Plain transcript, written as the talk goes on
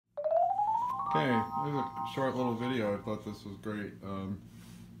Okay, this is a short little video. I thought this was great.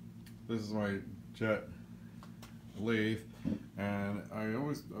 This is my jet lathe, and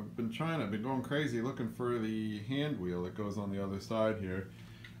I've been going crazy looking for the hand wheel that goes on the other side here,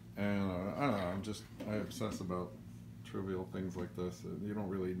 and I don't know, I obsess about trivial things like this. You don't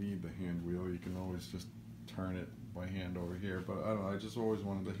really need the hand wheel. You can always just turn it by hand over here, but I don't know, I just always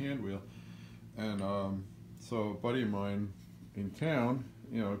wanted the hand wheel. And so a buddy of mine in town,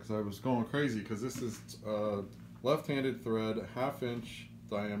 you know, because I was going crazy, because this is left-handed thread, 1/2 inch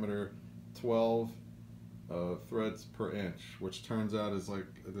diameter, 12 threads per inch, which turns out is like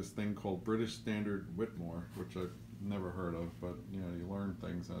this thing called British Standard Whitmore, which I've never heard of, but you know, you learn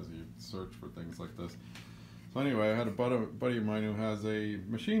things as you search for things like this. So anyway, I had a buddy of mine who has a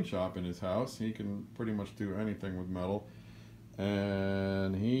machine shop in his house. He can pretty much do anything with metal,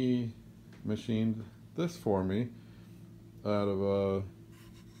 and he machined this for me out of a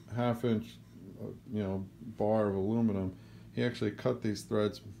 1/2 inch bar of aluminum. He actually cut these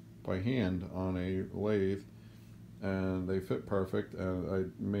threads by hand on a lathe, and they fit perfect. And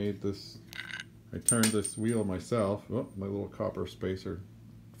I turned this wheel myself. Oh, my little copper spacer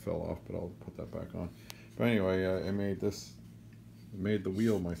fell off, but I'll put that back on. But anyway, I made the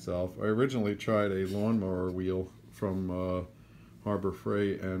wheel myself. I originally tried a lawnmower wheel from Harbor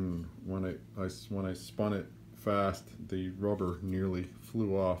Freight, and when I spun it fast, the rubber nearly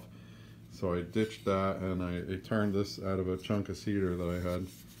flew off. So I ditched that, and I turned this out of a chunk of cedar that I had,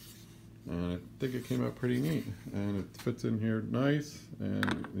 and I think it came out pretty neat, and it fits in here nice.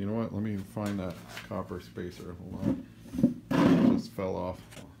 And you know what, let me find that copper spacer. Hold on, it just fell off.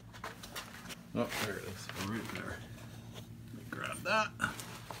 Oh, there it is, right there. Let me grab that.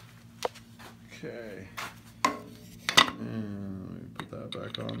 Okay, and let me put that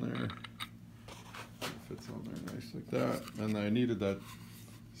back on there. It fits on there nice like that. And I needed that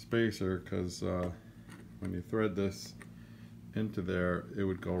spacer because when you thread this into there, it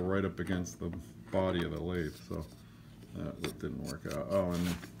would go right up against the body of the lathe, so that didn't work out. Oh,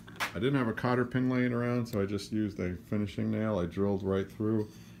 and I didn't have a cotter pin laying around, so I just used a finishing nail. I drilled right through,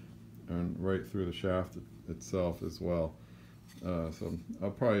 and right through the shaft itself as well. So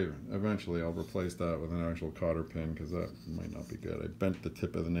eventually I'll replace that with an actual cotter pin, because that might not be good. I bent the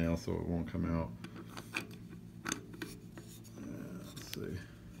tip of the nail so it won't come out. Let's see.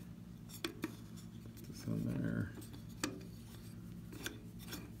 Put this in there.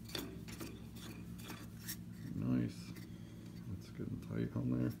 Nice. That's good and tight on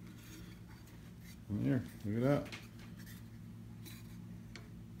there. And there, look at that.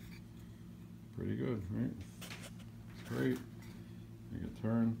 Pretty good, right? It's great. You can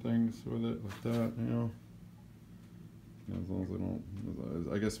turn things with it like that, you know. As long as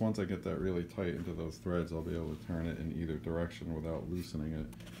I guess once I get that really tight into those threads, I'll be able to turn it in either direction without loosening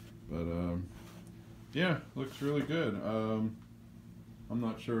it. But yeah, looks really good. I'm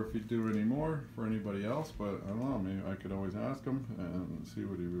not sure if he'd do any more for anybody else, but I don't know, maybe I could always ask him and see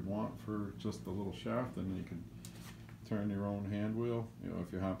what he would want for just a little shaft, and you could turn your own hand wheel, you know,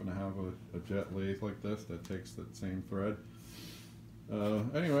 if you happen to have a jet lathe like this that takes that same thread.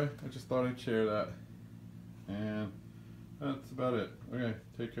 Anyway, I just thought I'd share that, and that's about it. Okay,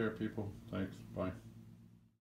 take care, people. Thanks. Bye.